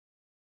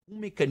O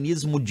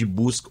mecanismo de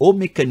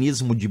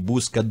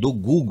busca do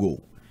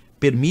Google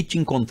permite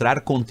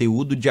encontrar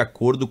conteúdo de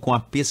acordo com a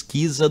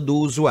pesquisa do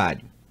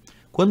usuário.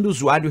 Quando o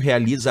usuário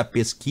realiza a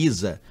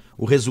pesquisa,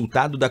 o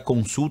resultado da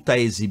consulta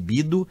é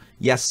exibido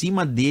e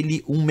acima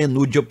dele um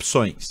menu de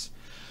opções.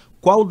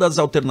 Qual das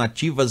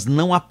alternativas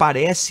não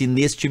aparece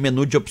neste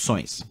menu de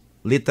opções?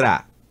 Letra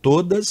A,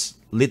 todas.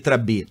 Letra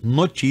B,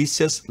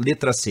 notícias.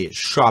 Letra C,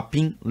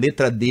 shopping.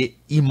 Letra D,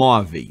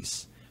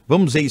 imóveis.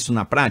 Vamos ver isso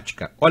na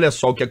prática? Olha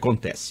só o que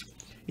acontece.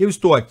 Eu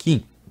estou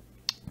aqui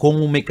com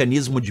um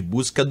mecanismo de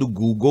busca do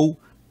Google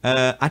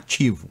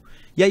ativo.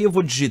 E aí eu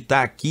vou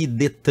digitar aqui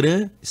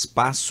Detran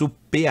espaço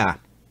PA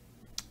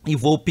e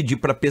vou pedir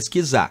para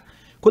pesquisar.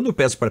 Quando eu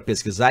peço para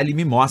pesquisar, ele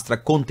me mostra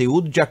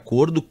conteúdo de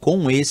acordo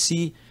com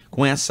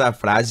essa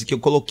frase que eu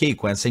coloquei,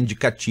 com esse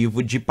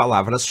indicativo de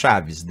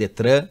palavras-chave,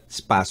 Detran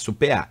espaço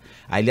PA.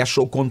 Aí ele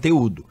achou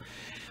conteúdo.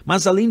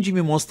 Mas além de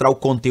me mostrar o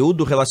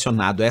conteúdo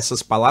relacionado a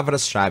essas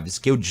palavras-chave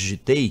que eu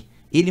digitei,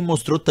 ele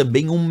mostrou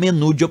também um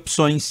menu de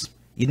opções.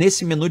 E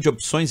nesse menu de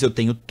opções eu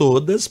tenho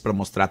todas, para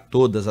mostrar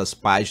todas as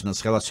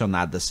páginas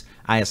relacionadas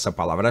a essa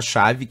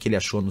palavra-chave que ele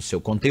achou no seu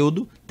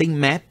conteúdo. Tem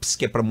Maps,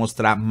 que é para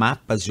mostrar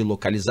mapas de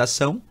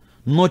localização.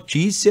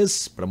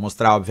 Notícias, para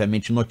mostrar,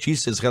 obviamente,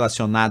 notícias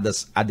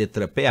relacionadas a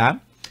Detran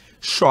PA.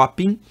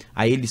 Shopping,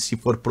 aí ele, se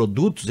for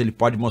produtos, ele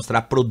pode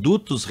mostrar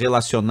produtos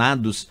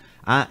relacionados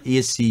a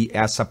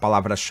essa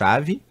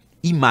palavra-chave.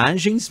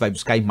 Imagens, vai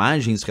buscar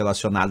imagens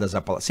relacionadas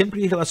a palavra,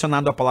 sempre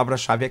relacionado à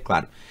palavra-chave, é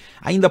claro.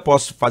 Ainda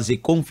posso fazer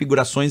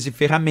configurações e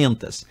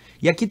ferramentas.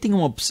 E aqui tem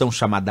uma opção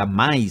chamada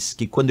Mais,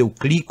 que quando eu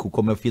clico,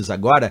 como eu fiz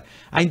agora,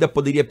 ainda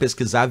poderia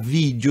pesquisar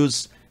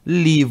vídeos,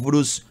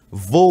 livros,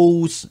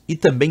 voos e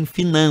também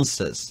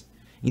finanças.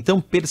 Então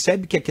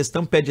percebe que a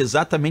questão pede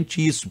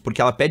exatamente isso,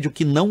 porque ela pede o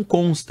que não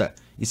consta.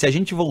 E se a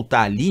gente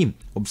voltar ali,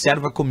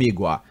 observa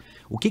comigo, ó.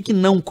 O que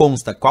não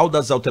consta? Qual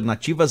das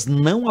alternativas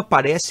não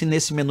aparece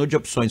nesse menu de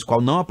opções?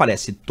 Qual não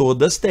aparece?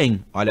 Todas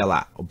têm. Olha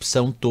lá,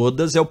 opção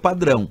todas é o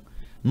padrão.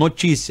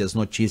 Notícias,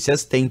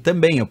 notícias tem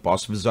também. Eu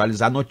posso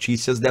visualizar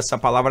notícias dessa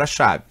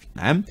palavra-chave,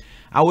 né?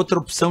 A outra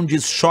opção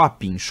diz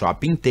shopping.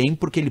 Shopping tem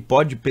porque ele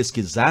pode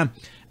pesquisar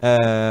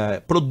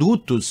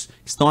produtos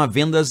que estão à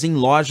venda em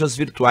lojas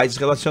virtuais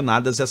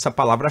relacionadas a essa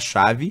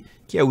palavra-chave,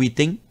 que é o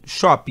item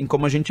shopping,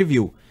 como a gente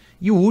viu.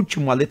 E o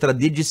último, a letra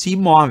D, disse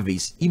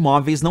imóveis.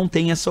 Imóveis não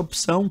tem essa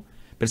opção.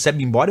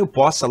 Percebe? Embora eu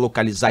possa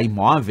localizar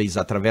imóveis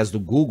através do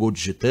Google,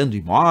 digitando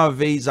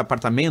imóveis,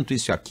 apartamento,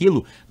 isso e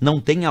aquilo, não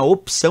tem a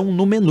opção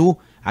no menu.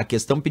 A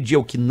questão pedia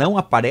o que não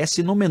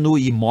aparece no menu.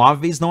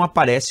 Imóveis não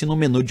aparece no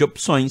menu de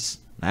opções,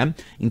 né?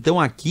 Então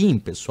aqui,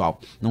 pessoal,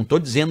 não estou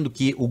dizendo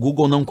que o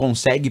Google não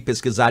consegue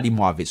pesquisar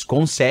imóveis.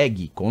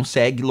 Consegue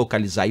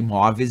localizar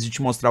imóveis e te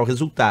mostrar o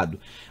resultado.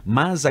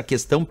 Mas a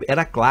questão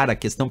era clara, a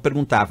questão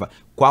perguntava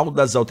qual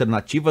das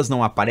alternativas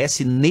não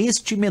aparece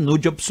neste menu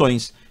de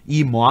opções.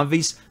 E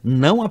imóveis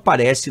não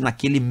aparece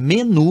naquele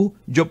menu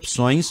de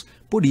opções,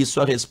 por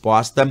isso a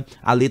resposta,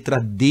 a letra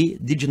D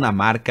de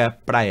Dinamarca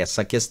para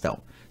essa questão,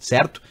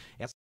 certo?